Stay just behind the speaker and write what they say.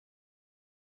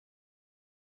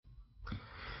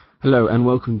Hello and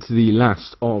welcome to the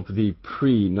last of the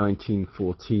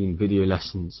pre-1914 video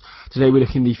lessons. Today we're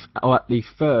looking at the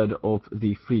third of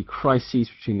the three crises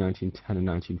between 1910 and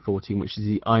 1914, which is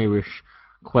the Irish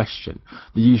question.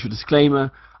 The usual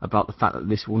disclaimer about the fact that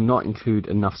this will not include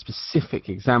enough specific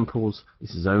examples.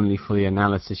 This is only for the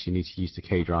analysis. You need to use the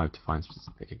K-drive to find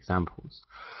specific examples.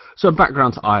 So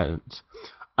background to Ireland.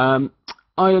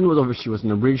 Ireland was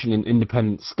an originally an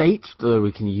independent state, though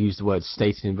we can use the word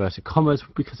state in inverted commas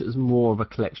because it was more of a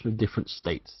collection of different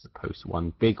states as opposed to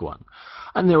one big one.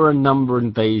 And there were a number of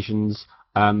invasions,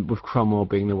 with Cromwell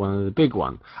being one of the big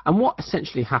one. And what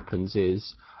essentially happens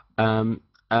is,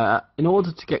 in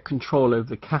order to get control over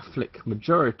the Catholic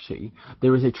majority,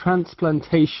 there is a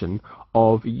transplantation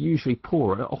of usually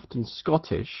poorer, often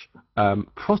Scottish,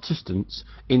 Protestants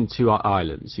into our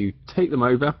islands. You take them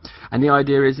over, and the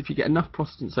idea is if you get enough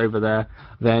Protestants over there,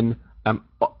 then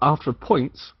after a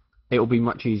point, it will be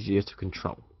much easier to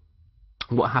control.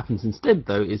 What happens instead,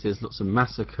 though, is there's lots of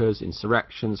massacres,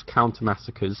 insurrections,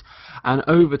 counter-massacres, and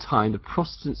over time the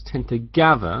Protestants tend to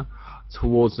gather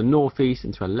towards the northeast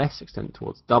and to a less extent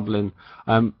towards Dublin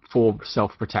for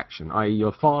self-protection, i.e.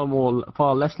 you're far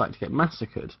less likely to get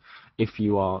massacred if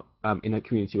you are in a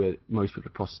community where most people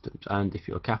are Protestant, and if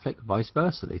you're Catholic, vice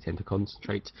versa, they tend to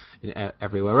concentrate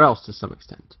everywhere else to some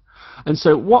extent. And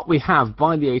so what we have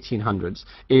by the 1800s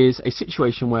is a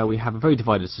situation where we have a very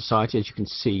divided society. As you can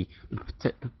see,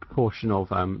 the proportion of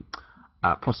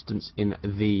Protestants in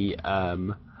the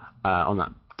on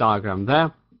that diagram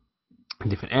there in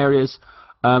different areas,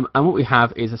 and what we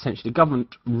have is essentially the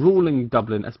government ruling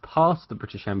Dublin as part of the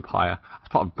British Empire, as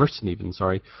part of Britain even,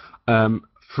 sorry,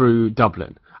 through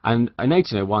Dublin. And in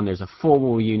 1801 there's a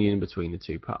formal union between the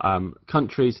two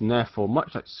countries, and therefore,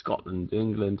 much like Scotland and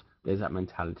England, there's that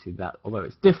mentality that although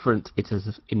it's different, it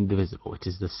is indivisible, it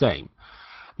is the same.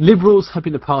 Liberals have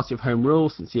been the party of Home Rule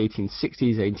since the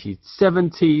 1860s,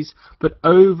 1870s, but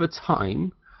over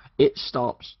time it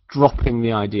stops dropping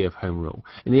the idea of Home Rule.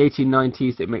 In the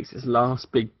 1890s, it makes its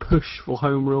last big push for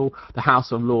Home Rule. The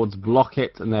House of Lords block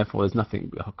it, and therefore there's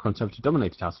nothing,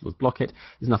 Conservative-dominated House of Lords block it,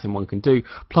 there's nothing one can do.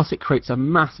 Plus it creates a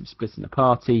massive split in the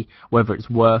party, whether it's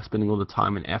worth spending all the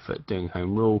time and effort doing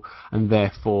Home Rule, and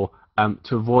therefore,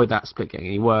 to avoid that split getting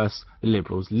any worse, the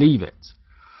Liberals leave it.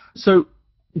 So,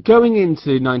 going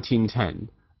into 1910,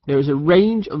 there is a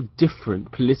range of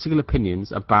different political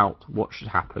opinions about what should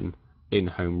happen in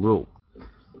Home Rule.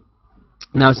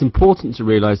 Now it's important to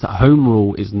realise that Home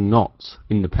Rule is not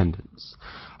independence.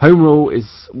 Home Rule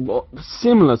is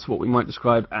similar to what we might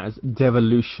describe as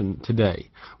devolution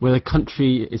today, where the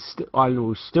country Ireland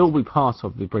will still be part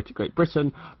of the Great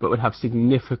Britain, but would have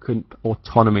significant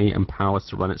autonomy and powers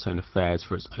to run its own affairs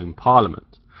for its own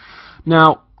parliament.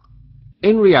 Now,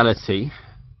 in reality,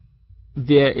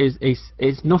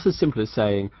 it's not as simple as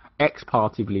saying X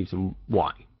party believes in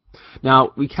Y.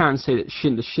 Now, we can say that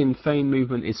the Sinn Féin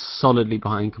movement is solidly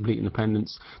behind complete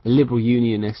independence. The Liberal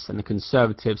Unionists and the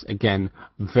Conservatives, again,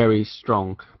 very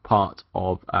strong part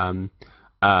of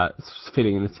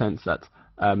feeling in the sense that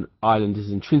Ireland is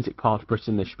an intrinsic part of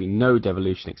Britain, there should be no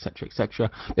devolution, etc., etc.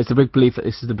 There's a big belief that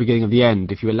this is the beginning of the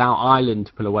end. If you allow Ireland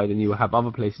to pull away, then you will have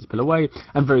other places pull away,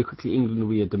 and very quickly England will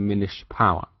be a diminished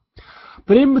power.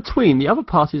 But in between, the other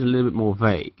parties are a little bit more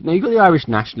vague. Now, you've got the Irish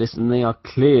nationalists, and they are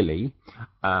clearly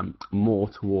more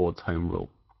towards Home Rule.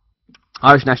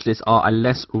 Irish nationalists are a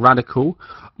less radical,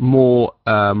 more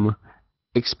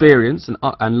experienced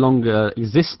and longer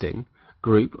existing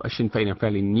group. Sinn Féin are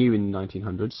fairly new in the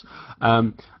 1900s,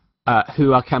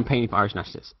 who are campaigning for Irish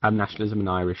nationalism and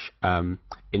Irish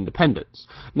independence.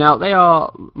 Now, they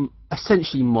are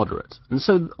essentially moderate, and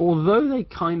so although they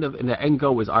in their end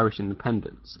goal is Irish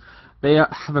independence, they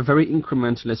have a very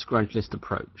incrementalist, gradualist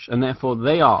approach, and therefore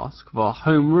they ask for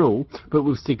Home Rule, but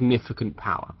with significant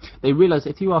power. They realise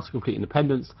if you ask for complete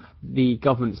independence, the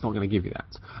government's not going to give you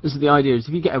that. And so the idea is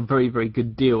if you get a very, very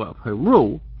good deal out of Home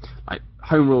Rule, like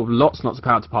Home Rule, lots and lots of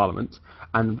power to Parliament,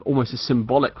 and almost a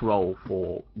symbolic role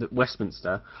for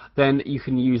Westminster, then you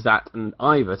can use that and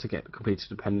either to get complete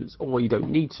independence, or you don't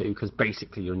need to, because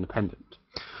basically you're independent.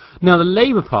 Now, the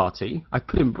Labour Party, I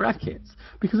put in brackets,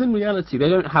 because in reality they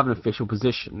don't have an official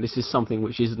position. This is something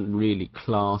which isn't really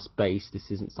class-based,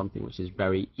 this isn't something which is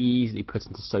very easily put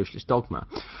into socialist dogma.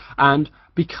 And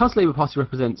Because Labour Party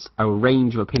represents a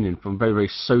range of opinion from very, very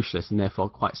socialist and therefore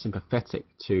quite sympathetic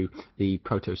to the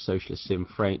proto-socialist Sinn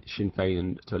Féin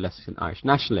and to a lesser extent Irish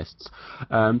nationalists,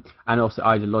 and also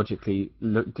ideologically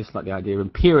dislike the idea of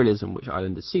imperialism, which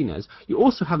Ireland is seen as, you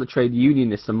also have the trade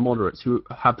unionists and moderates who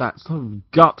have that sort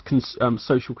of gut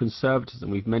social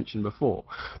conservatism we've mentioned before.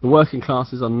 The working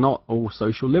classes are not all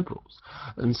social liberals,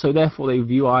 and so therefore they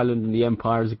view Ireland and the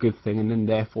Empire as a good thing, and then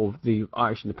therefore the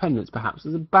Irish independence perhaps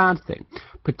as a bad thing,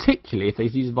 particularly if they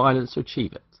use violence to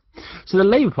achieve it. So the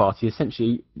Labour Party,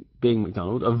 essentially being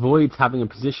MacDonald, avoids having a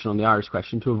position on the Irish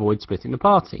question to avoid splitting the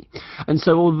party. And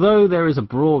so although there is a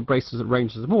broad range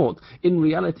of support, in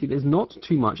reality there's not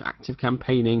too much active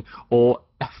campaigning or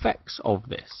effects of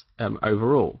this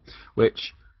overall,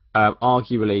 which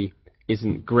arguably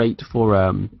isn't great for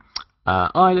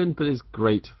Ireland, but is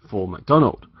great for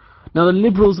MacDonald. Now the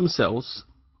Liberals themselves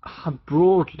have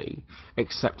broadly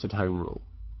accepted Home Rule.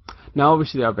 Now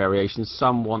obviously there are variations.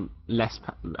 Some want less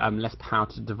power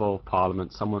to devolve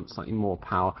Parliament, some want slightly more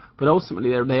power, but ultimately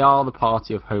they are the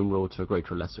party of Home Rule to a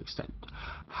greater or lesser extent.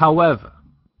 However,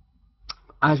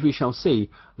 as we shall see,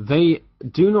 they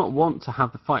do not want to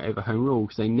have the fight over Home Rule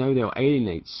because they know they'll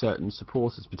alienate certain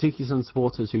supporters, particularly some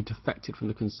supporters who defected from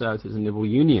the Conservatives and Liberal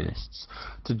Unionists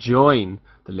to join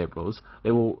the Liberals.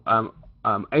 They will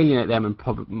alienate them and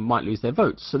probably might lose their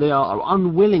votes. So they are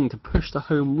unwilling to push the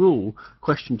Home Rule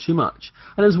question too much.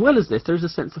 And as well as this, there is a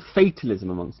sense of fatalism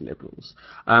amongst the Liberals.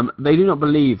 They do not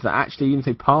believe that actually even if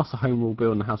they pass a Home Rule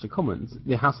bill in the House of Commons,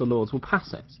 the House of Lords will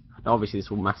pass it. Now obviously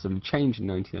this will massively change in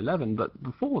 1911, but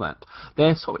before that,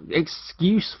 their sort of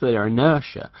excuse for their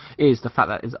inertia is the fact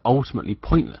that it's ultimately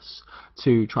pointless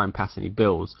to try and pass any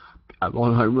bills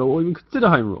on Home Rule or even consider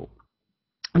Home Rule.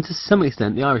 And to some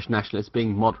extent, the Irish nationalists,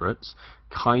 being moderates,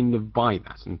 kind of buy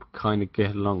that and kind of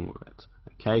get along with it.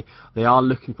 Okay, they are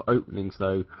looking for openings,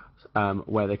 though,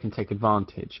 where they can take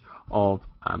advantage of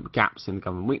gaps in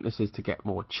government weaknesses to get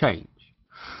more change.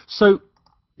 So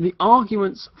the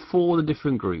arguments for the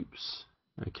different groups,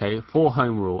 okay, for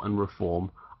Home Rule and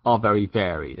reform are very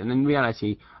varied. And in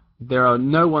reality,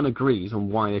 no one agrees on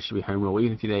why there should be Home Rule,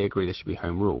 even if they agree there should be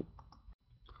Home Rule.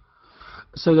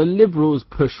 So the Liberals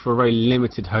push for a very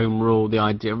limited Home Rule, the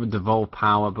idea of a devolved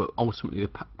power, but ultimately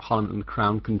the Parliament and the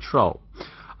Crown control.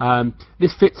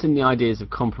 This fits in the ideas of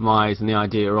compromise and the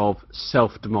idea of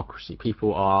self-democracy.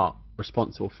 People are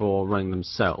responsible for running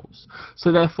themselves.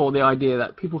 So therefore the idea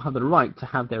that people have the right to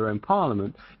have their own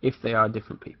Parliament if they are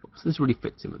different people. So this really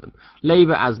fits in with them.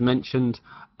 Labour, as mentioned,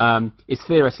 is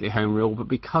theoretically Home Rule, but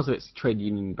because of its trade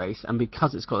union base and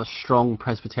because it's got a strong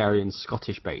Presbyterian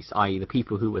Scottish base, i.e. the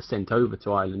people who were sent over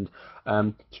to Ireland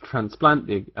to transplant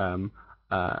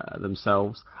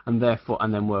themselves and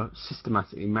then were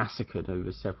systematically massacred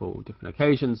over several different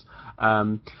occasions,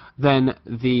 then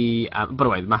by the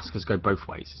way, the massacres go both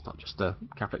ways. It's not just the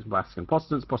Catholics massacring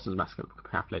Protestants, Protestants massacre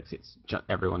Catholics. It's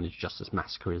everyone is just as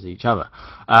massacre as each other.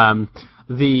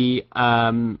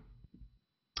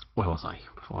 Where was I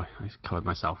before I covered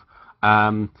myself?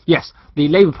 Yes, the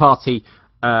Labour Party,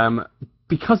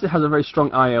 because it has a very strong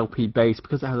ILP base,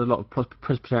 because it has a lot of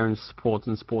Presbyterian support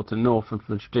and support in the North and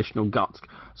from the traditional gut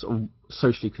sort of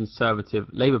socially conservative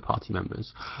Labour Party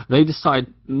members, they decide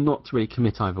not to really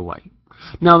commit either way.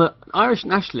 Now the Irish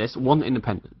nationalists want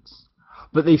independence,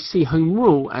 but they see Home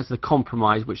Rule as the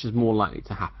compromise which is more likely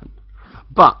to happen.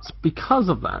 But because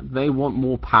of that, they want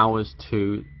more powers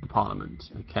to the Parliament,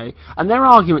 okay? And their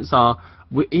arguments are,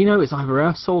 it's either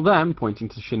us or them, pointing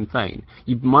to Sinn Féin.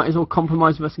 You might as well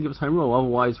compromise with us and give us Home Rule,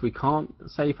 otherwise we can't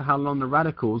say for how long the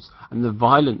radicals and the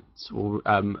violence will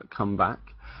come back.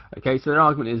 Okay, so their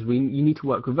argument is you need to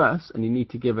work with us and you need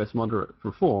to give us moderate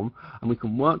reform, and we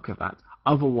can work with that.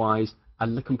 Otherwise,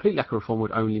 a complete lack of reform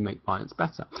would only make violence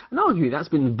better. And arguably that's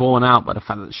been borne out by the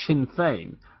fact that Sinn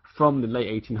Féin, from the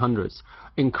late 1800s,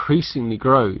 increasingly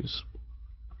grows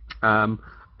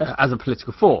as a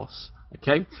political force.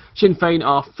 Okay, Sinn Féin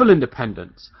are full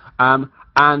independents, and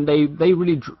they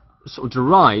really sort of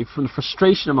derive from the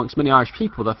frustration amongst many Irish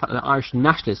people, the fact that Irish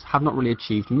nationalists have not really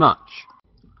achieved much.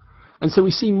 And so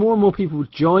we see more and more people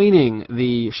joining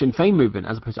the Sinn Féin movement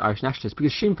as opposed to Irish nationalists,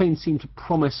 because Sinn Féin seem to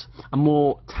promise a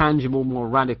more tangible, more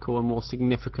radical and more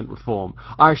significant reform.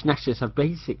 Irish nationalists have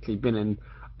basically been in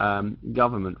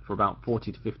government for about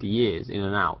 40 to 50 years in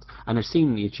and out, and have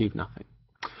seemingly achieved nothing.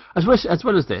 As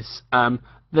well as this,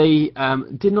 they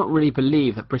did not really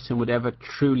believe that Britain would ever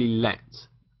truly let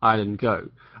Ireland go.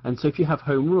 And so if you have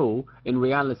Home Rule, in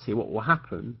reality what will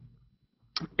happen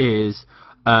is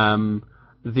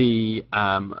the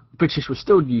British were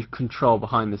still use control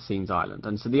behind the scenes Ireland,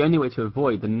 and so the only way to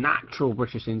avoid the natural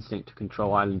British instinct to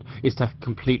control Ireland is to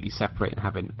completely separate and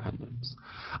have independence.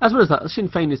 As well as that, Sinn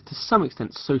Féin is to some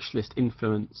extent socialist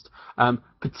influenced,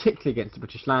 particularly against the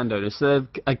British landowners. So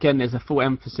again, there's a full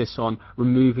emphasis on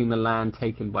removing the land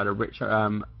taken by the rich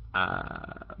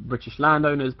British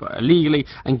landowners, but illegally,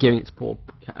 and giving it to poor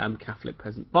Catholic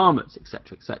peasant farmers,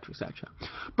 etc., etc., etc.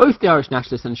 Both the Irish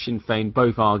nationalists and Sinn Féin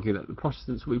both argue that the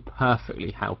Protestants will be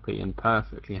perfectly healthy and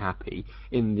perfectly happy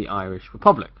in the Irish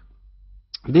Republic.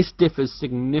 This differs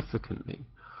significantly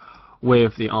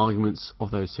with the arguments of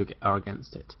those who are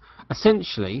against it.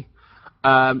 Essentially,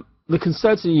 the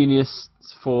Conservative Unionists,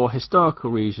 for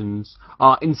historical reasons,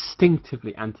 are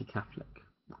instinctively anti-Catholic.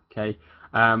 Okay.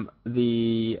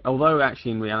 Although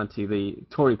actually in reality the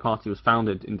Tory party was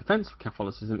founded in defence of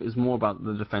Catholicism, it was more about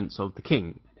the defence of the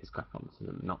king, his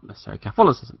Catholicism, not necessarily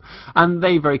Catholicism. And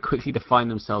they very quickly define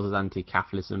themselves as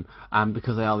anti-Catholicism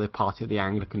because they are the party of the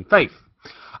Anglican faith.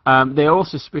 They are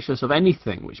also suspicious of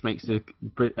anything which makes the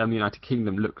United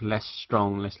Kingdom look less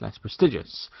strong, less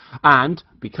prestigious. And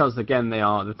because, again, they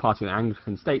are the party of the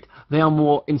Anglican state, they are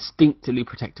more instinctively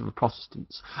protective of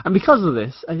Protestants. And because of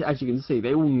this, as you can see,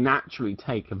 they will naturally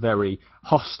take a very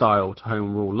hostile to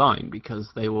Home Rule line, because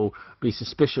they will be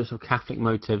suspicious of Catholic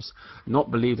motives,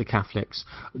 not believe the Catholics,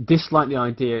 dislike the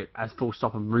idea as full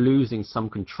stop of losing some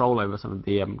control over some of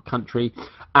the country,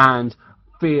 and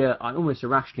fear, almost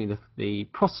irrationally, the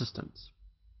Protestants.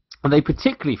 And they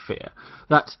particularly fear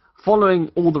that,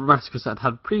 following all the massacres that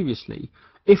had previously,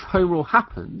 if Home Rule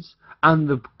happens and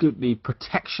the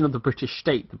protection of the British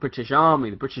state, the British army,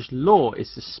 the British law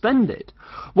is suspended,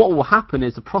 what will happen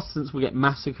is the Protestants will get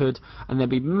massacred, and there'll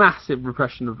be massive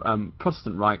repression of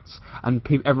Protestant rights, and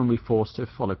everyone will be forced to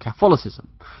follow Catholicism.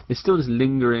 There's still this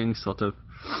lingering sort of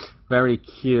very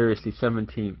curiously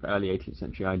 17th, early 18th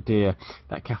century idea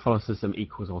that Catholicism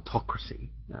equals autocracy,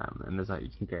 and there's you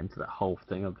can get into that whole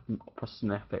thing of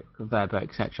Protestant ethic, Weber,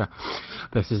 etc.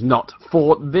 This is not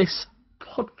for this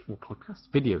podcast,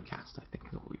 videocast, I think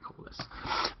is what we call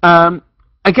this.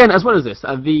 Again, as well as this,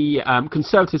 the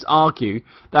Conservatives argue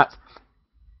that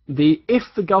if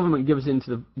the government gives in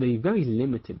to the very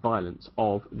limited violence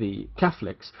of the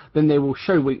Catholics, then they will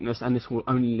show weakness, and this will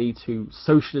only lead to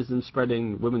socialism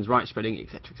spreading, women's rights spreading,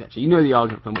 etc., etc. You know the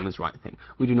argument for the women's rights thing.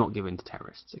 We do not give in to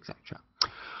terrorists, etc.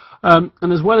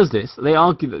 And as well as this, they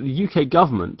argue that the UK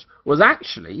government was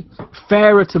actually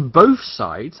fairer to both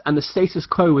sides, and the status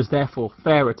quo was therefore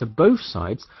fairer to both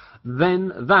sides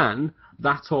than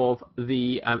that of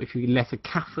the, if you let a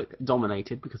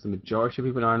Catholic-dominated, because the majority of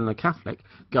people in Ireland are Catholic,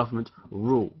 government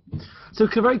rule. So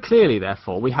very clearly,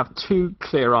 therefore, we have two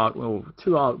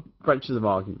branches of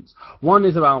arguments. One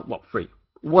is about, three.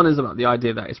 One is about the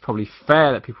idea that it's probably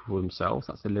fair that people rule themselves,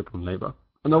 that's the Liberal and Labour.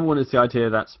 Another one is the idea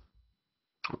that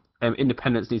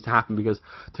independence needs to happen because,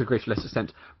 to a greater or less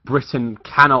extent, Britain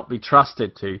cannot be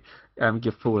trusted to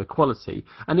give full equality.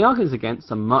 And the arguments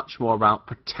against are much more about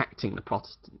protecting the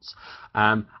Protestants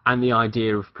and the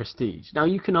idea of prestige. Now,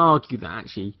 you can argue that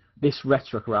actually this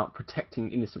rhetoric about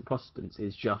protecting innocent Protestants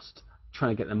is just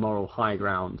trying to get the moral high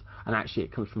ground, and actually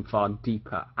it comes from far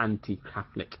deeper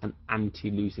anti-Catholic and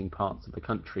anti-losing parts of the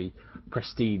country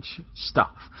prestige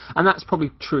stuff. And that's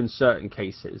probably true in certain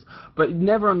cases, but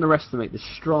never underestimate the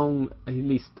strong, at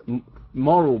least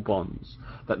moral bonds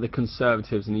that the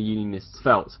Conservatives and the Unionists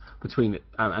felt between it,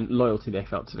 and loyalty they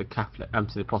felt to the Catholic and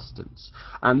to the Protestants.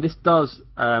 And this does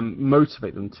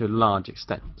motivate them to a large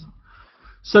extent.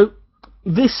 So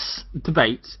this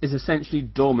debate is essentially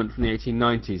dormant from the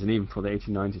 1890s, and even for the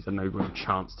 1890s, there's no real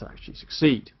chance to actually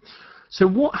succeed. So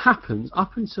what happens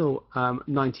up until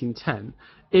 1910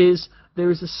 is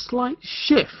there is a slight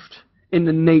shift in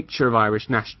the nature of Irish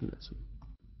nationalism.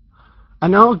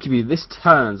 And arguably this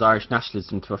turns Irish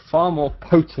nationalism into a far more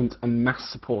potent and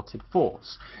mass-supported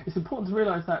force. It's important to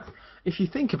realise that if you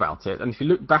think about it, and if you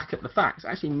look back at the facts,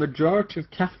 actually the majority of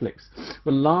Catholics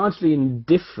were largely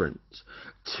indifferent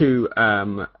to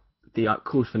the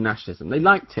calls for nationalism. They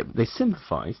liked it, they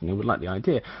sympathised, and they would like the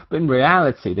idea, but in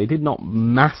reality they did not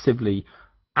massively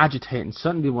agitate and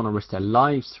certainly didn't want to risk their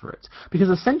lives for it. Because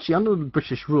essentially under the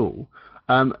British rule,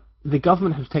 the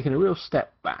government has taken a real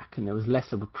step back, and there was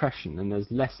less of oppression, and there's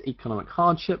less economic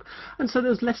hardship, and so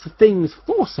there's less things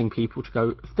forcing people to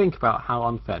go think about how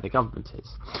unfair the government is.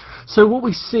 So what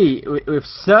we see with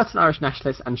certain Irish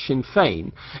nationalists and Sinn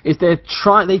Féin is they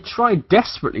try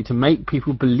desperately to make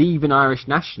people believe in Irish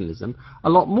nationalism a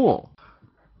lot more.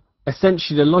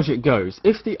 essentially the logic goes,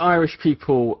 if the Irish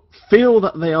people feel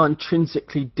that they are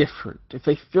intrinsically different, if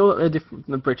they feel that they're different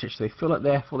from the British, they feel that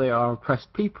therefore they are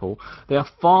oppressed people, they are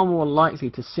far more likely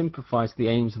to sympathise with the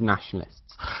aims of nationalists.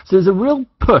 So there's a real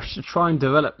push to try and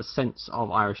develop a sense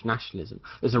of Irish nationalism.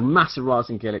 There's a massive rise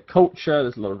in Gaelic culture,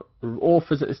 there's a lot of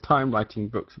authors at this time writing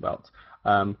books about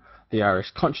the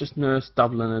Irish consciousness,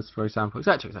 Dubliners, for example,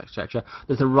 etc., etc., etc.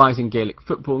 There's a rise in Gaelic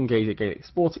football and Gaelic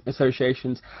sporting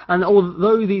associations, and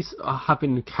although these have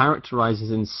been characterised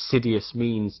as insidious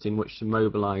means in which to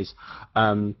mobilise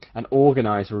and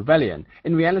organise a rebellion,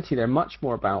 in reality they're much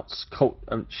more about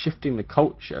shifting the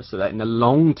culture so that in the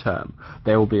long term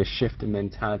there will be a shift in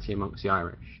mentality amongst the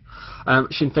Irish.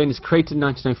 Sinn Féin was created in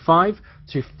 1905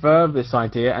 to further this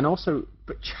idea and also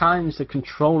challenge the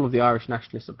control of the Irish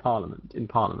nationalists in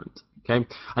Parliament. Okay,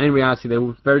 and in reality they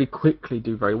will very quickly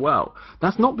do very well.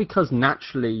 That's not because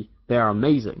naturally they are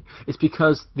amazing. It's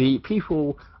because the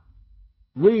people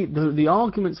really the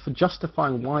arguments for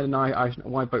justifying why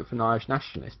vote for Irish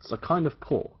nationalists are kind of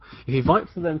poor. If you vote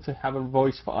for them to have a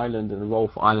voice for Ireland and a role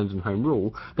for Ireland and Home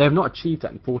Rule, they have not achieved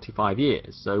that in 45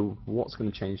 years. So what's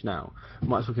going to change now?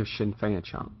 Might as well give Sinn Féin a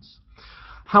chance.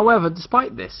 However,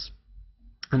 despite this,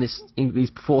 and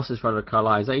these forces for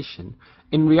radicalisation,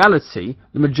 in reality,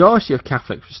 the majority of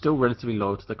Catholics were still relatively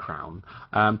loyal to the Crown.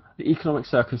 The economic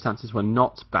circumstances were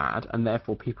not bad, and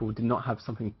therefore people did not have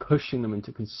something pushing them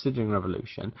into considering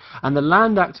revolution. And the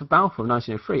Land Act of Balfour of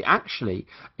 1903 actually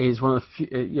is one of the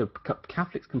few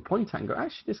Catholics can point at and go,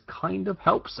 actually, this kind of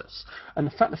helps us. And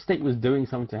the fact the state was doing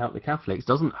something to help the Catholics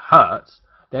doesn't hurt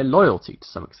their loyalty to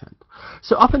some extent.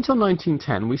 So up until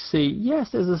 1910 we see,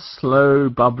 yes, there's a slow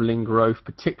bubbling growth,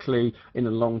 particularly in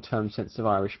a long-term sense of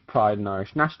Irish pride and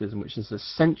Irish nationalism, which is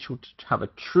essential to have a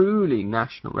truly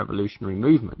national revolutionary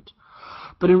movement.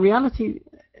 But in reality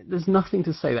there's nothing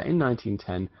to say that in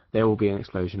 1910 there will be an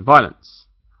explosion of violence,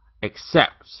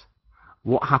 except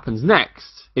what happens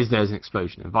next is there's an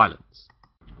explosion of violence.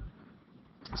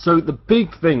 So the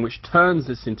big thing which turns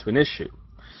this into an issue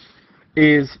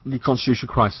is the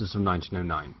constitutional crisis of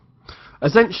 1909.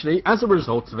 Essentially, as a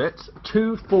result of it,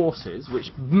 two forces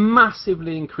which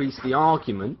massively increase the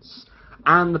arguments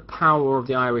and the power of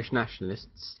the Irish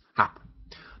nationalists happen.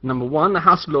 Number one, the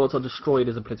House of Lords are destroyed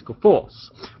as a political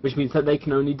force, which means that they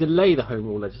can only delay the Home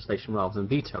Rule legislation rather than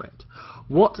veto it.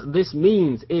 What this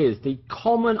means is the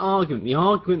common argument, the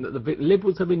argument that the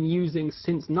Liberals have been using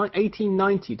since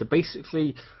 1890 to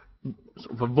basically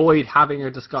sort of avoid having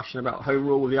a discussion about Home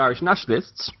Rule with the Irish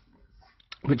nationalists,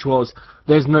 which was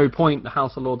there's no point, the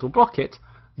House of Lords will block it,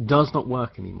 does not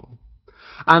work anymore.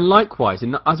 And likewise,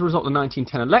 as a result of the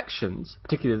 1910 elections,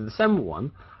 particularly the December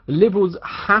one, the Liberals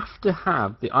have to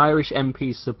have the Irish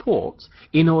MPs' support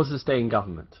in order to stay in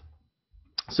government.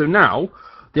 So now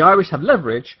the Irish have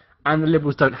leverage and the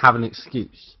Liberals don't have an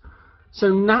excuse.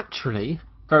 So naturally,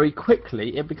 very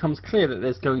quickly, it becomes clear that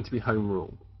there's going to be Home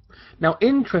Rule. Now,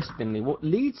 interestingly, what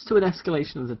leads to an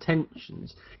escalation of the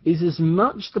tensions is as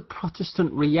much the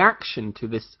Protestant reaction to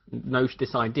this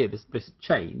idea, this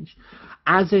change,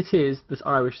 as it is the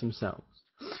Irish themselves.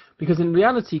 Because in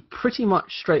reality, pretty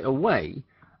much straight away,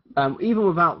 even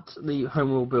without the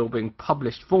Home Rule Bill being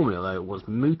published formally, although it was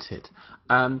mooted,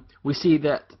 we see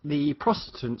that the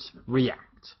Protestants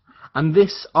react. And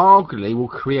this arguably will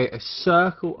create a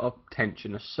circle of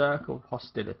tension, a circle of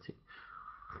hostility.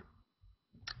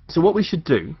 So what we should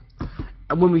do,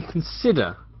 and when we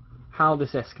consider how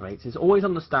this escalates, is always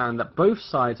understand that both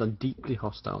sides are deeply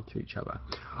hostile to each other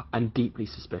and deeply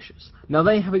suspicious. Now,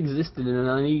 they have existed in an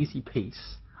uneasy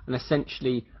peace and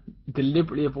essentially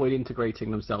deliberately avoid integrating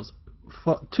themselves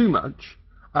too much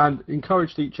and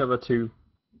encouraged each other to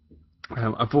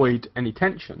avoid any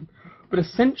tension. But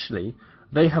essentially,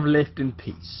 they have lived in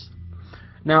peace.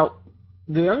 Now,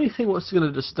 the only thing what's going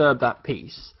to disturb that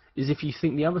peace is if you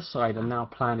think the other side are now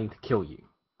planning to kill you,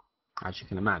 as you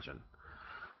can imagine.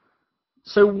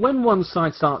 So when one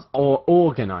side starts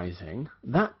organising,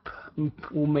 that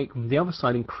will make the other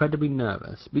side incredibly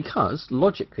nervous, because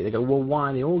logically they go, well,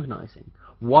 why are they organising?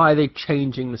 Why are they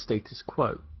changing the status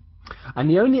quo? And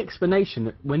the only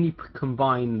explanation, when you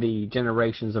combine the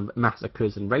generations of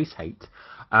massacres and race hate,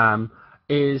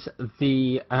 is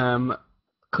the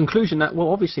conclusion that, well,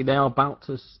 obviously they are about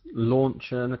to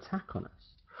launch an attack on us.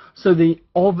 So the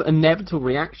inevitable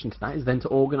reaction to that is then to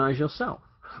organise yourself.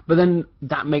 But then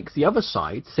that makes the other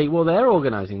side say, well, they're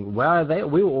organising. Where are they?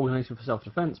 We were organising for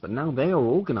self-defence, but now they are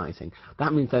organising.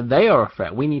 That means that they are a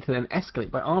threat. We need to then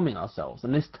escalate by arming ourselves.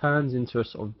 And this turns into a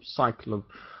sort of cycle of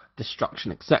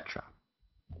destruction, etc.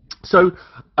 So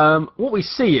what we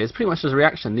see is pretty much as a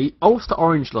reaction, the Ulster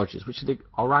Orange Lodges, which are the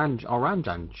orange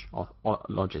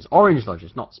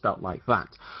lodges, not spelt like that,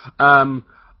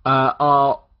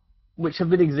 are which have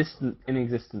been in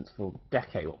existence for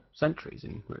decades or centuries,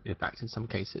 in fact, in some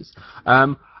cases.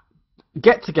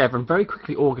 Get together and very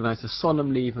quickly organise a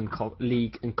solemn league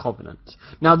and covenant.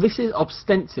 Now, this is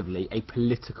ostensibly a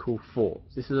political force.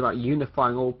 This is about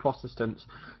unifying all Protestants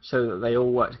so that they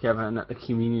all work together and that the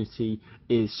community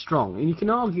is strong. And you can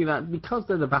argue that because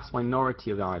they're the vast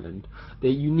minority of the island,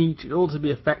 that you need, in order to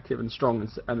be effective and strong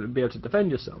and be able to defend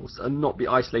yourselves and not be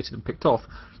isolated and picked off,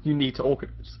 you need to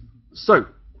organise. So,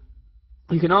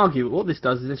 you can argue that what this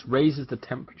does is this raises the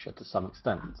temperature to some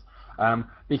extent.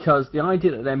 Because the idea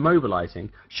that they're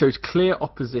mobilising shows clear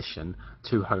opposition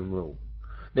to Home Rule.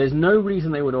 There's no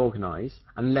reason they would organise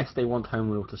unless they want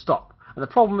Home Rule to stop. And the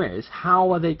problem is,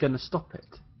 how are they going to stop it?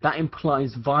 That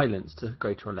implies violence to a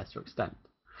greater or lesser extent.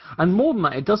 And more than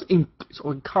that, it does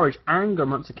sort of encourage anger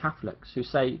amongst the Catholics who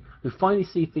finally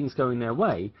see things going their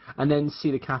way, and then see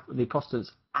the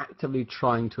Protestants actively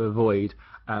trying to avoid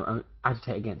and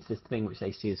agitate against this thing which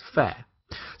they see as fair.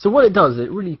 So what it does is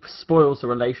it really spoils the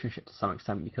relationship to some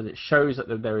extent, because it shows that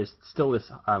there is still this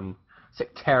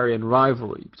sectarian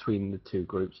rivalry between the two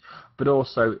groups, but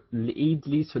also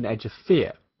leads to an edge of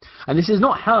fear. And this is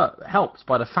not helped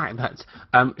by the fact that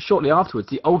shortly afterwards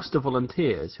the Ulster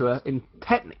Volunteers, who are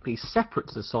technically separate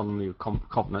to the Solemn League of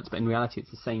Covenants, but in reality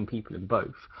it's the same people in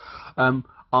both,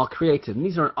 are created. And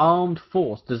these are an armed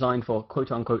force designed for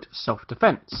quote-unquote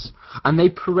self-defence, and they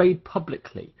parade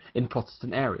publicly in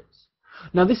Protestant areas.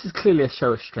 Now, this is clearly a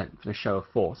show of strength and a show of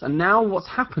force, and now what's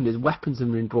happened is weapons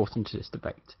have been brought into this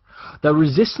debate. The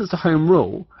resistance to Home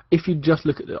Rule, if you just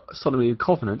look at the Solemn League of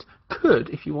Covenant, could,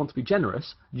 if you want to be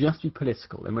generous, just be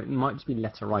political. It might just be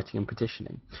letter writing and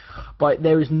petitioning. But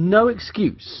there is no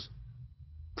excuse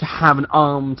to have an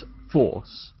armed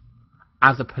force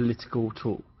as a political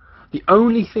tool. The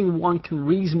only thing one can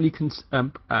reasonably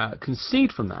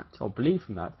concede from that, or believe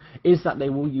from that, is that they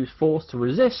will use force to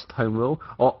resist Home Rule,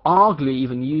 or arguably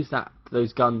even use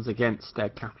those guns against their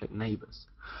Catholic neighbours.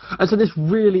 And so this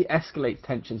really escalates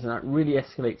tensions, and that really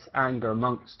escalates anger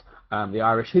amongst the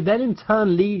Irish, who then in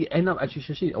turn end up, as you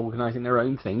should see, organising their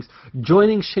own things,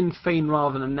 joining Sinn Féin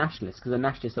rather than the Nationalists, because the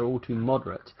Nationalists are all too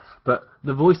moderate. But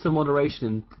the voice of moderation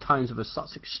in times of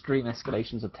such extreme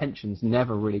escalations of tensions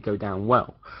never really go down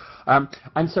well.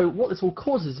 And so what this all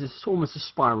causes is almost a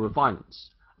spiral of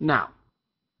violence. Now,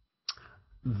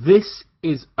 this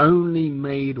is only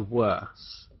made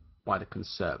worse by the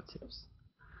Conservatives.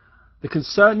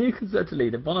 The new Conservative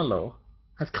leader, Bonner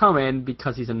has come in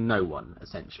because he's a no-one,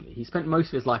 essentially. He spent most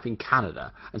of his life in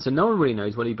Canada, and so no one really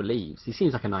knows what he believes. He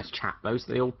seems like a nice chap, though,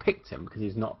 so they all picked him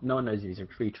because no one knows if he's a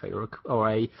free trader or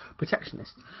a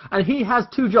protectionist. And he has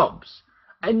two jobs.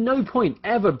 At no point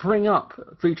ever bring up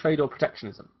free trade or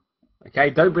protectionism. Okay,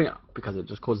 don't bring it up, because it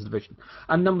just causes division.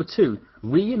 And number two,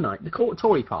 reunite the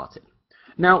Tory party.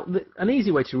 Now, an easy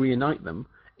way to reunite them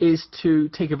is to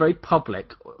take a very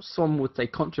public, some would say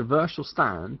controversial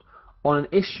stand on an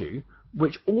issue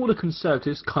which all the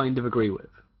Conservatives kind of agree with.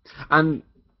 And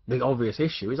the obvious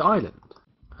issue is Ireland.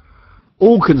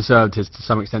 All Conservatives, to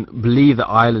some extent, believe that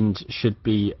Ireland should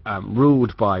be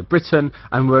ruled by Britain,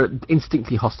 and were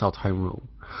instinctively hostile to Home Rule.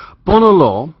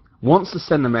 Bonner wants to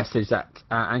send the message that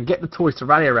and get the Tories to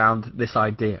rally around this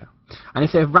idea. And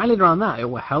if they've rallied around that, it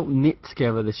will help knit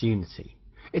together this unity.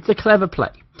 It's a clever play.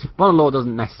 Bonner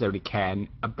doesn't necessarily care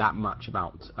that much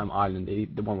about Ireland,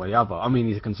 the one way or the other. I mean,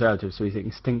 he's a Conservative, so he's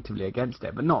instinctively against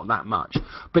it, but not that much.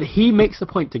 But he makes the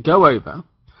point to go over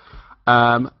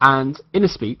and, in a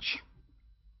speech,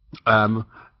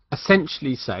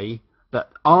 essentially say that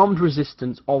armed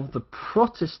resistance of the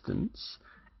Protestants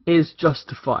is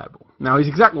justifiable. Now, his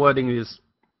exact wording is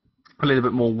a little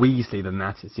bit more Weasley than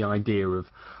that. It's the idea of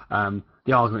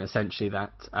the argument, essentially,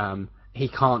 that he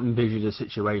can't envisage a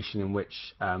situation in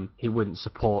which he wouldn't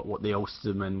support what the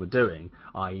Ulstermen were doing,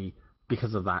 i.e.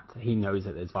 because of that he knows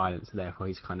that there's violence, and therefore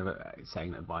he's kind of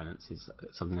saying that violence is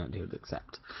something that he would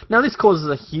accept. Now, this causes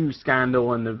a huge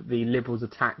scandal, and the Liberals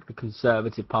attack the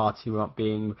Conservative Party who are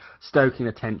stoking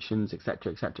the tensions,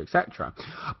 etc, etc, etc.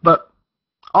 But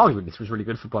arguably this was really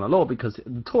good for Bonner, because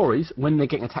the Tories, when they're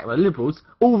getting attacked by the Liberals,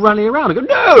 all rally around and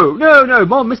go, no,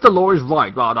 Mr. Law is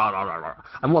right, blah, blah, blah, blah.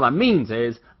 And what that means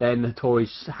is then the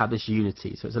Tories have this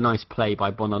unity. So it's a nice play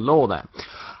by Bonner there.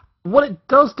 What it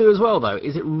does do as well, though,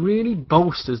 is it really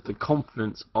bolsters the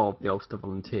confidence of the Ulster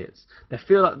Volunteers. They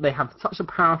feel that they have such a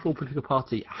powerful political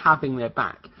party having their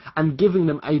back, and giving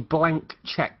them a blank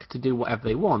cheque to do whatever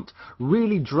they want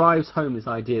really drives home this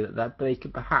idea that they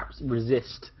could perhaps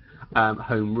resist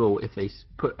Home Rule if they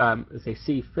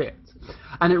see fit,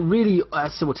 and it really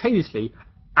simultaneously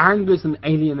angers and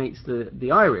alienates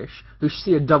the Irish, who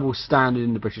see a double standard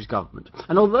in the British government.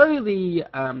 And although the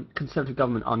Conservative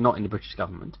government are not in the British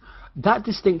government, that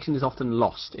distinction is often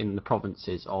lost in the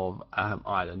provinces of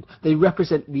Ireland. They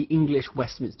represent the English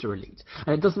Westminster elite,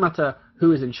 and it doesn't matter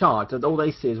who is in charge, all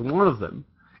they see is one of them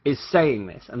is saying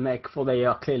this, and therefore they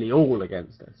are clearly all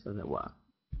against this, as it were.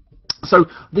 So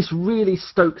this really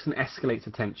stokes and escalates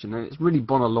the tension, and it's really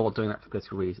Bonar Law doing that for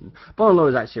political reasons. Bonar Law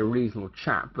is actually a reasonable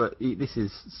chap, but this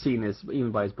is seen as,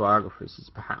 even by his biographers, as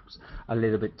perhaps a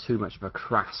little bit too much of a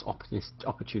crass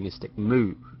opportunistic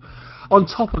move. On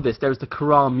top of this, there is the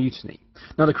Curragh Mutiny.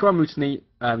 Now, the Curragh Mutiny,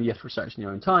 you have to research in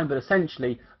your own time, but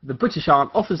essentially the British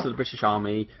officers of the British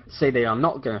Army say they are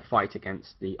not going to fight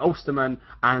against the Ulstermen,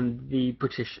 and the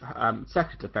British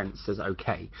Secretary of Defence says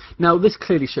okay. Now, this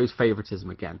clearly shows favouritism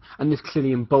again, and this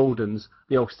clearly emboldens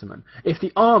the Ulstermen. If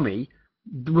the army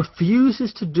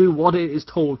refuses to do what it is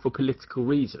told for political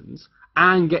reasons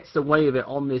and gets away with it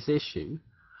on this issue,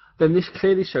 then this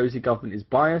clearly shows the government is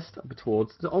biased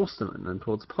towards the Ulstermen and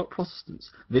towards Protestants.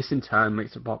 This in turn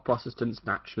makes the Protestants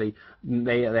naturally,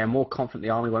 they are more confident the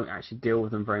army won't actually deal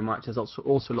with them very much. There's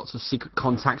also lots of secret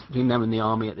contacts between them and the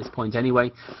army at this point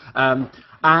anyway.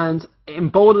 And it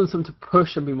emboldens them to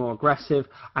push and be more aggressive,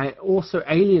 and it also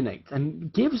alienates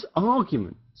and gives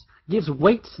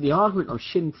weight to the argument of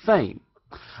Sinn Féin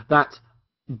that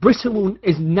Britain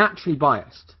is naturally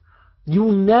biased. You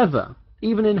will never,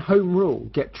 even in Home Rule,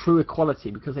 get true equality,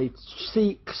 because they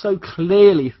so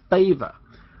clearly favour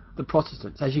the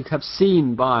Protestants, as you have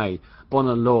seen by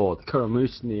Bonar Law, the Curragh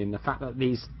Mutiny, and the fact that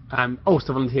these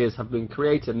Ulster Volunteers have been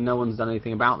created and no one's done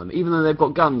anything about them, even though they've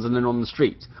got guns and they're on the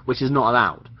street, which is not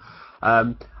allowed.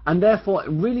 And therefore it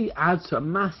really adds to a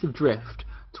massive drift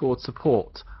towards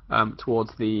support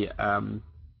towards the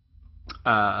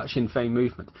Sinn Féin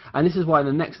movement. And this is why in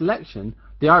the next election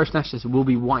the Irish nationalists will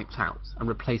be wiped out and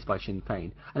replaced by Sinn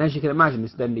Féin. And as you can imagine,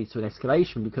 this then leads to an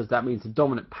escalation, because that means the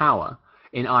dominant power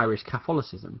in Irish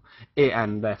Catholicism,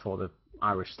 and therefore the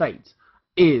Irish state,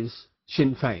 is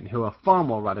Sinn Féin, who are far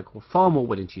more radical, far more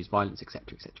willing to use violence,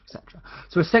 etc., etc., etc.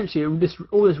 So essentially,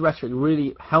 all this rhetoric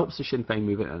really helps the Sinn Féin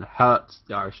movement and hurts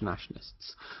the Irish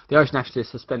nationalists. The Irish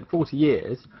nationalists have spent 40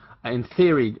 years, in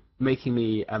theory, making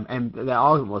their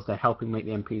argument was they're helping make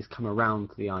the MPs come around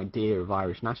to the idea of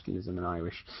Irish nationalism and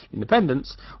Irish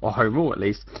independence, or Home Rule at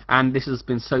least, and this has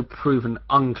been so proven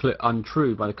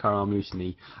untrue by the Curragh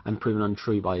Mutiny and proven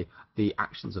untrue by the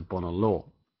actions of Bonar Law.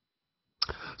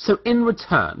 So in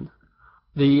return,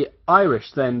 the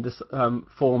Irish then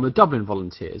form the Dublin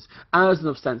Volunteers as an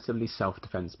ostensibly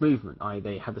self-defence movement.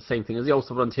 They have the same thing as the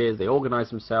Ulster Volunteers. They organise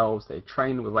themselves, they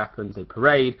train with weapons, they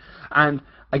parade, and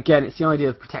again it's the idea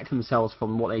of protecting themselves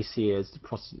from what they see as the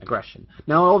Protestant aggression.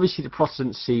 Now obviously the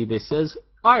Protestants see this as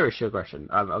Irish aggression,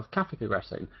 of Catholic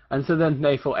aggression, and so then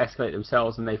they escalate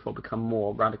themselves and therefore become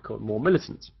more radical, more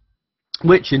militant,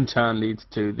 which in turn leads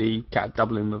to the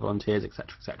Dublin Volunteers,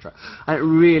 etc., etc. And it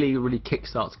really, really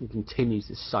kickstarts and continues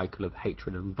this cycle of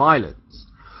hatred and violence.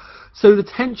 So the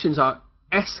tensions are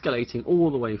escalating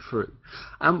all the way through.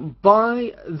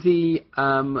 By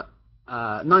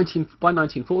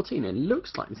 1914, it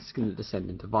looks like this is going to descend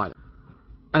into violence.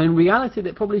 And in reality,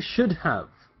 it probably should have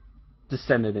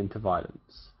descended into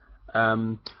violence.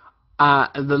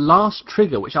 The last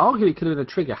trigger, which arguably could have been a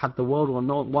trigger had the World War I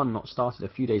not started a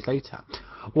few days later,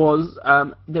 was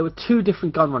there were two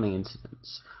different gun running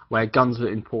incidents where guns were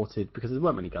imported, because there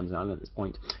weren't many guns in Ireland at this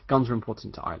point. Guns were imported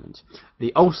into Ireland.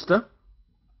 The Ulster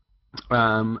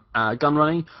gun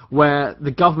running, where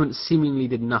the government seemingly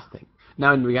did nothing.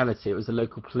 Now in reality it was the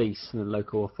local police and the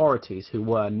local authorities, who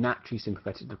were naturally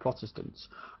sympathetic to Protestants,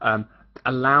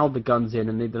 allowed the guns in,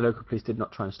 and the local police did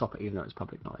not try and stop it, even though it was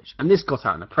public knowledge. And this got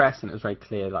out in the press, and it was very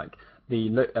clear like the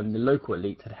local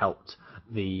elite had helped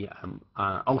the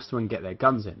Ulstermen get their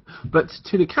guns in. But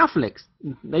to the Catholics,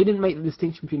 they didn't make the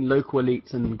distinction between local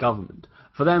elites and government.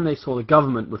 For them, they saw the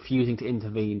government refusing to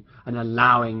intervene and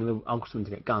allowing the Ulstermen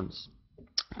to get guns.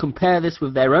 Compare this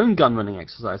with their own gun running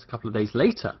exercise a couple of days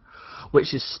later,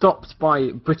 which is stopped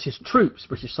by British troops.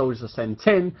 British soldiers are sent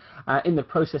in the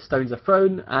process stones are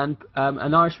thrown, and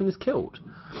an Irishman is killed.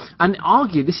 And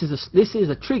argue this is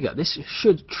a trigger. This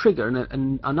should trigger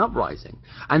an uprising,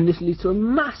 and this leads to a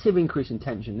massive increase in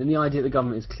tension, and the idea that the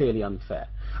government is clearly unfair.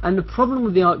 And the problem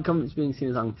with the government being seen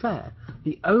as unfair,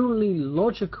 the only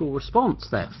logical response,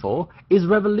 therefore, is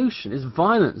revolution, is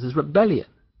violence, is rebellion.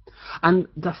 And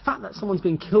the fact that someone's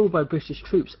being killed by British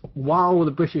troops while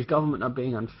the British government are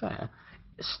being unfair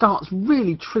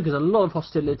triggers a lot of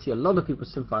hostility, a lot of people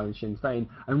sympathise with Sinn Féin,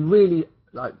 and really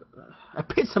like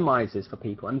epitomizes for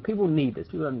people, and people need this.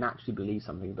 People don't naturally believe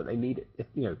something, but they need it. If,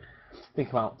 you know, think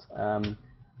about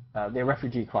the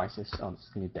refugee crisis. Oh, this is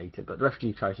going to be dated, but the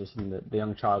refugee crisis and the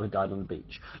young child who died on the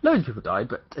beach. Loads of people died,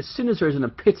 but as soon as there is an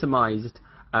epitomized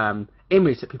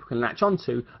image that people can latch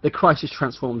onto, the crisis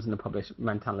transforms into public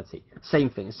mentality. Same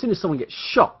thing. As soon as someone gets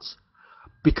shot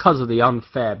because of the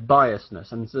unfair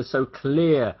biasness, and it's so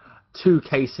clear, two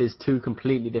cases, two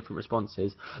completely different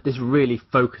responses, this really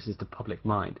focuses the public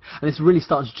mind, and this really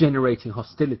starts generating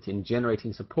hostility and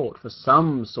generating support for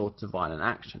some sort of violent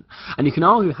action. And you can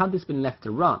argue, had this been left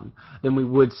to run, then we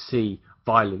would see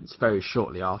violence very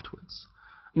shortly afterwards.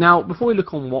 Now, before we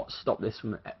look on what stopped this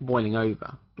from boiling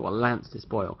over, what lanced this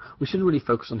boil, we should really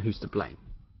focus on who's to blame.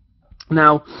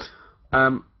 Now,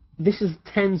 this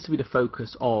tends to be the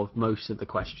focus of most of the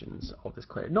questions of this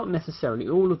query. Not necessarily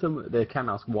all of them. They can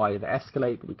ask why did they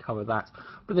escalate, but we cover that.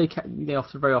 But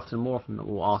very often, more often,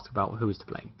 will ask about who is to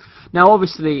blame. Now,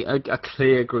 obviously, a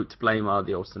clear group to blame are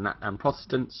the Ulster and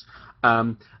Protestants.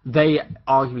 They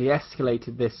arguably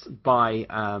escalated this by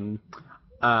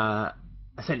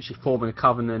essentially forming a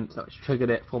covenant, which triggered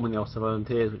it, forming the Ulster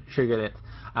Volunteers, which triggered it,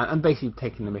 and basically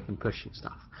taking the mick and pushing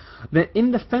stuff. Then,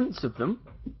 in defence of them,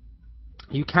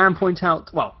 you can point out,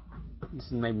 well, this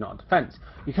is maybe not a defence,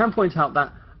 you can point out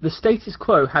that the status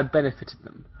quo had benefited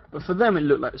them, but for them it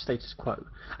looked like the status quo,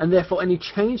 and therefore any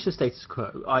change to status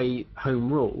quo, i.e.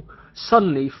 Home Rule,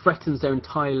 suddenly threatens their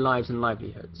entire lives and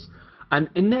livelihoods. And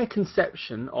in their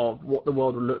conception of what the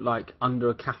world would look like under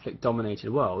a Catholic-dominated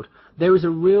world, there is a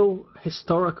real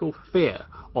historical fear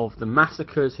of the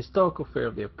massacres, historical fear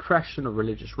of the oppression of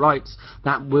religious rights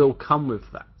that will come with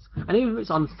that. And even if it's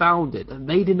unfounded, and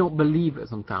they did not believe it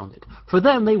was unfounded, for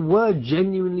them they were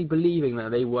genuinely believing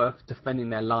that they were defending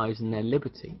their lives and their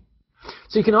liberty.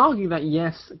 So you can argue that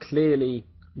yes, clearly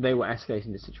they were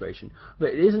escalating the situation,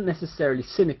 but it isn't necessarily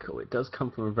cynical. It does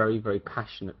come from a very, very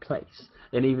passionate place.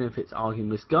 And even if it's arguing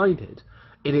misguided,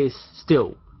 it is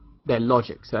still their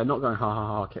logic. So they're not going, ha ha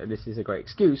ha, okay, this is a great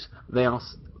excuse. They are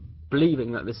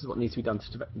believing that this is what needs to be done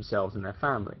to protect themselves and their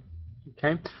family.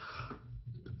 Okay?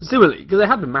 Similarly, because they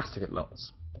had been massacred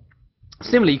lots.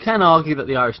 Similarly, you can argue that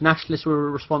the Irish nationalists were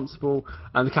responsible,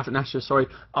 and the Catholic nationalists, sorry,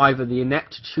 either the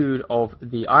ineptitude of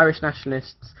the Irish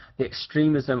nationalists, the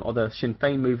extremism of the Sinn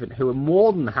Féin movement, who were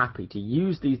more than happy to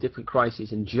use these different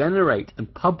crises and generate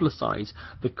and publicise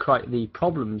the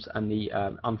problems and the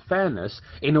unfairness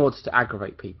in order to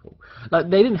aggravate people.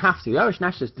 Like, they didn't have to. The Irish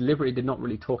nationalists deliberately did not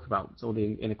really talk about all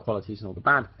the inequalities and all the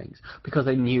bad things, because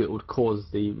they knew it would cause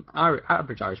the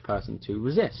average Irish person to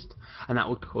resist, and that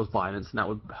would cause violence and that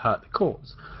would hurt the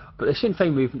cause. But the Sinn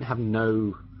Féin movement have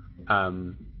no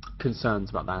concerns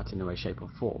about that in any way, shape or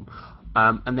form.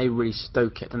 And they really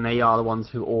stoke it, and they are the ones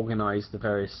who organise the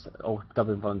various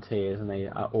Dublin Volunteers, and they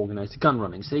organise the gun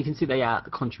running. So you can see they are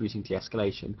contributing to the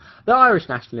escalation. The Irish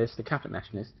nationalists, the Catholic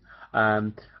nationalists,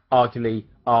 arguably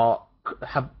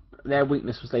have their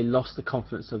weakness was they lost the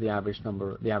confidence of the average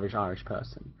Irish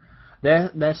person.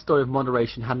 Their story of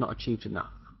moderation had not achieved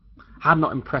enough, had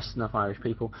not impressed enough Irish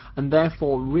people, and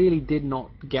therefore really did not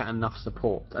get enough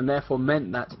support, and therefore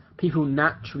meant that people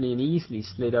naturally and easily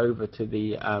slid over to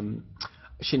the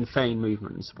Sinn Féin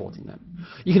movement and supporting them.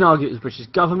 You can argue it was the British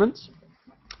government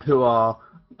who are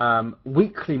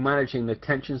weakly managing the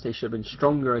tensions. They should have been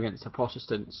stronger against the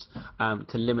Protestants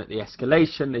to limit the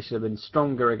escalation. They should have been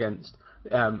stronger against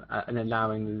and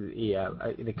allowing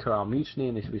the Curragh mutiny,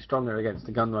 and they should be stronger against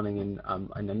the gun running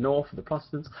in the north of the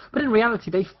Protestants. But in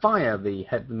reality, they fire the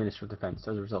Minister of Defence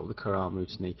as a result of the Curragh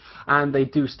mutiny, and they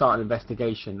do start an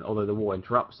investigation, although the war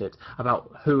interrupts it,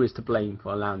 about who is to blame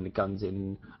for allowing the guns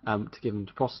in to give them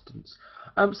to Protestants.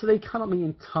 So they cannot be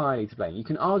entirely to blame. You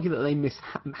can argue that they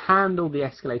mishandled the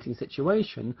escalating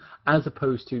situation as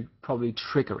opposed to probably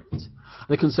trigger it.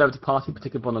 The Conservative Party,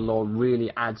 particularly Bonar Law,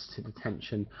 really adds to the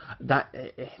tension. That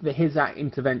his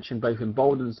intervention both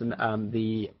emboldens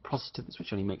the Protestants,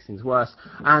 which only makes things worse,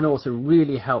 and also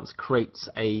really helps create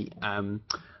a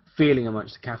feeling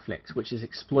amongst the Catholics, which is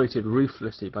exploited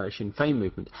ruthlessly by the Sinn Féin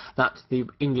movement, that the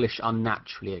English are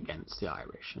naturally against the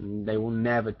Irish, and they will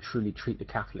never truly treat the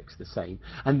Catholics the same,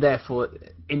 and therefore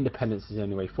independence is the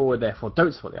only way forward, therefore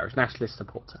don't support the Irish nationalists,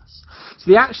 support us. So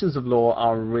the actions of Law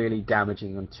are really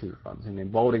damaging on two fronts, in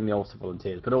emboldening the Ulster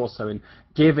Volunteers, but also in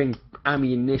giving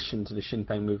ammunition to the Sinn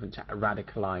Féin movement to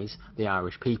radicalise the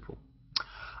Irish people.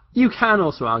 You can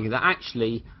also argue that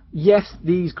actually, yes,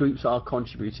 these groups are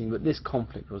contributing, but this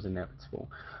conflict was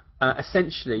inevitable.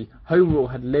 Essentially, Home Rule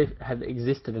had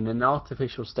existed in an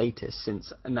artificial status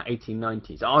since the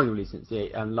 1890s, arguably since the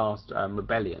last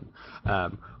rebellion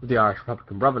with the Irish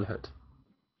Republican Brotherhood.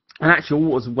 And actually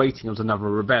all was waiting was another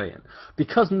rebellion.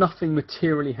 Because nothing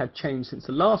materially had changed since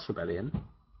the last rebellion,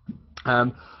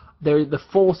 the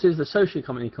forces, the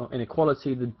socio-economic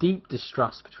inequality, the deep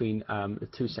distrust between the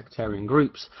two sectarian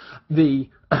groups, the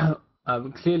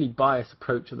clearly biased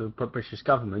approach of the British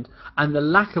government, and the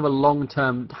lack of a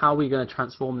long-term, how are we going to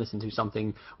transform this into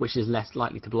something which is less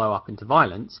likely to blow up into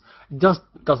violence,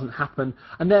 doesn't happen,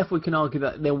 and therefore we can argue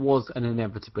that there was an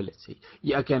inevitability.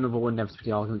 Yet again, with all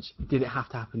inevitability arguments, did it have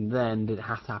to happen then? Did it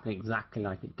have to happen exactly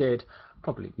like it did?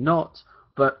 Probably not,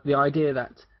 but the idea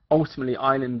that ultimately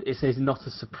Ireland is not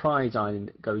a surprise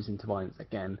Ireland goes into violence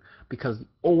again, because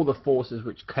all the forces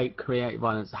which create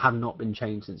violence have not been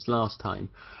changed since last time,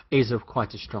 is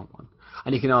quite a strong one.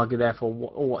 And you can argue therefore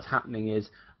what's happening is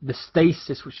the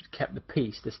stasis which had kept the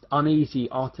peace, this uneasy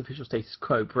artificial status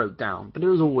quo, broke down, but it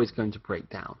was always going to break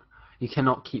down. You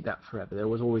cannot keep that forever. There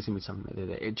was always going to be something that did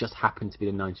it. It just happened to be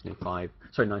the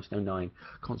 1909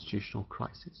 constitutional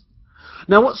crisis.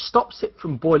 Now what stops it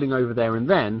from boiling over there and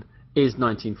then is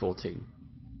 1914.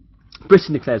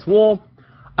 Britain declares war.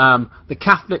 The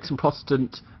Catholics and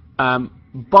Protestant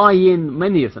buy in,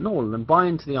 many of them, not all of them, buy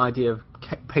into the idea of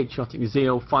patriotic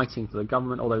zeal, fighting for the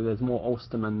government, although there's more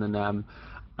Ulstermen than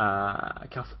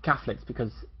Catholics,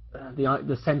 because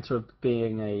the centre of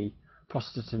being a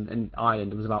Protestant in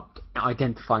Ireland was about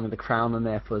identifying with the crown, and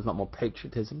therefore there's not more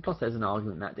patriotism. Plus there's an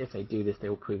argument that if they do this they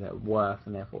will prove their worth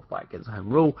and therefore fight against home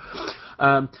rule.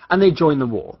 And they join the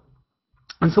war.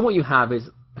 And so what you have is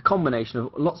a combination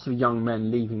of lots of young men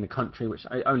leaving the country, which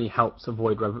only helps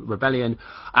avoid rebellion,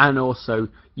 and also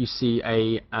you see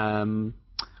a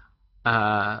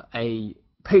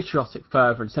patriotic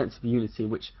fervour and sense of unity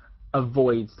which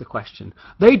avoids the question.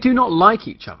 They do not like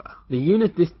each other.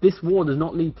 This war does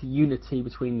not lead to unity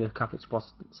between the Catholics and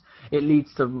Protestants. It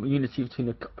leads to unity between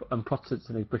the Protestants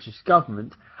and the British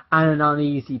government, and an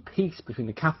uneasy peace between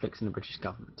the Catholics and the British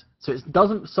government. So it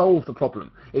doesn't solve the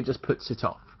problem, it just puts it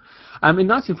off. In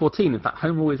 1914, in fact,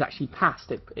 Home Rule is actually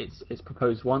passed. It's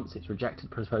proposed once, it's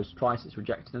rejected, proposed twice, it's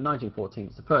rejected. In 1914,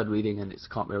 it's the third reading and it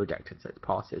can't be rejected, so it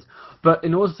passes. But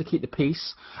in order to keep the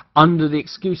peace, under the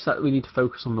excuse that we need to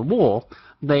focus on the war,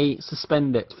 they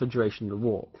suspend it for the duration of the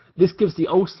war. This gives the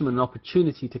Ulstermen an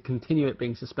opportunity to continue it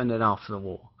being suspended after the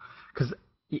war. Because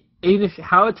even if,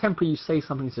 however temporary you say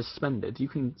something is suspended, you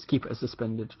can keep it as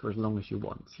suspended for as long as you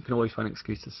want. You can always find an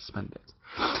excuse to suspend it.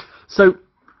 So,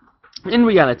 in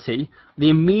reality, the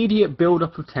immediate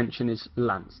build-up of tension is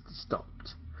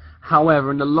stopped. However,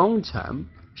 in the long term,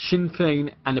 Sinn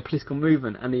Féin and the political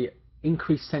movement and the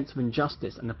increased sense of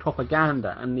injustice and the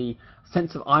propaganda and the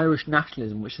sense of Irish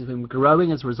nationalism, which has been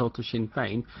growing as a result of Sinn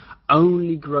Féin,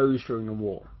 only grows during the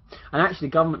war. And actually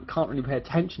the government can't really pay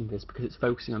attention to this because it's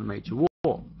focusing on a major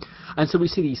war. And so we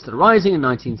see the Easter Rising in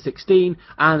 1916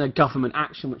 and a government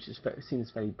action which is seen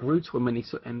as very brutal in many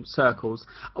circles,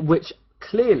 which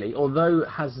clearly, although it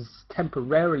has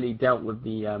temporarily dealt with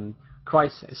the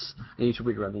crisis, and you should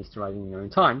read around the Easter Rising in your own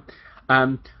time,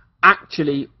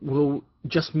 actually will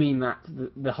just mean that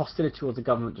the hostility towards the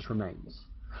government just remains.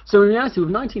 So in reality,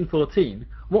 with 1914,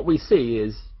 what we see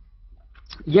is,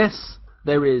 yes,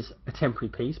 there is a temporary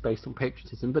peace based on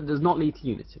patriotism, but it does not lead to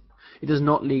unity. It does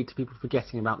not lead to people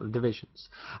forgetting about the divisions.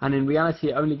 And in reality,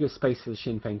 it only gives space for the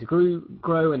Sinn Féin to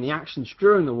grow, and the actions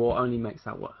during the war only makes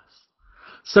that worse.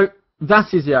 So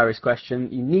that is the Irish question.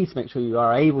 You need to make sure you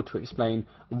are able to explain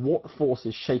what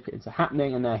forces shape it into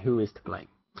happening and who is to blame.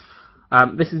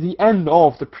 This is the end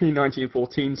of the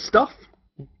pre-1914 stuff.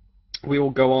 We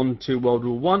will go on to World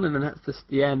War I, and then that's just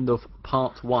the end of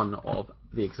part 1 of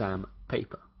the exam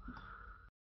paper.